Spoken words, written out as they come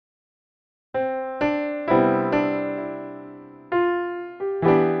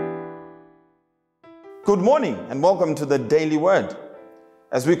Good morning and welcome to the Daily Word.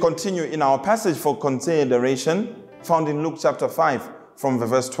 As we continue in our passage for consideration, found in Luke chapter 5 from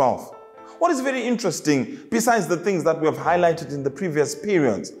verse 12. What is very interesting, besides the things that we have highlighted in the previous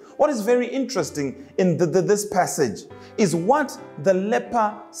periods, what is very interesting in this passage is what the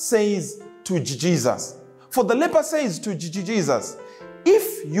leper says to Jesus. For the leper says to Jesus,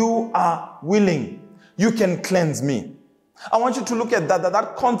 if you are willing, you can cleanse me. I want you to look at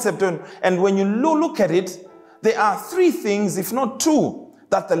that concept, and when you look at it, there are three things, if not two,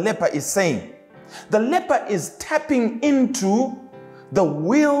 that the leper is saying. The leper is tapping into the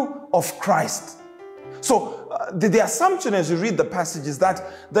will of Christ. So the assumption as you read the passage is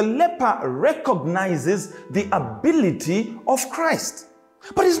that the leper recognizes the ability of Christ.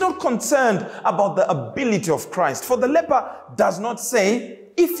 But he's not concerned about the ability of Christ. For the leper does not say,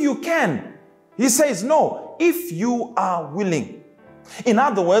 if you can. He says, no, if you are willing. In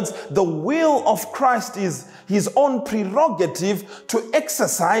other words, the will of Christ is his own prerogative to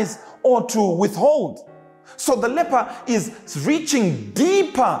exercise or to withhold. So the leper is reaching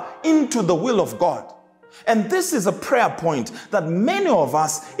deeper into the will of God. And this is a prayer point that many of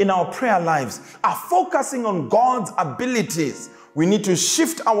us in our prayer lives are focusing on God's abilities. We need to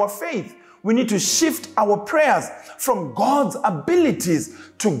shift our faith. We need to shift our prayers from God's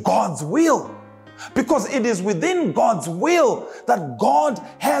abilities to God's will. Because it is within God's will that God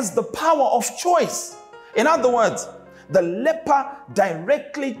has the power of choice. In other words, the leper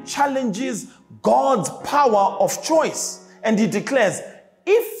directly challenges God's power of choice. And he declares,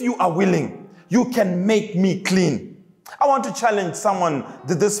 if you are willing, you can make me clean. I want to challenge someone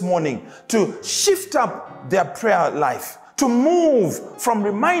this morning to shift up their prayer life, to move from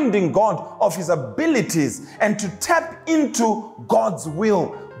reminding God of his abilities and to tap into God's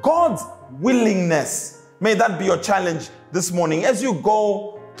will, God's willingness. May that be your challenge this morning as you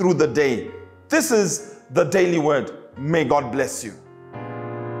go through the day. This is the Daily Word. May God bless you.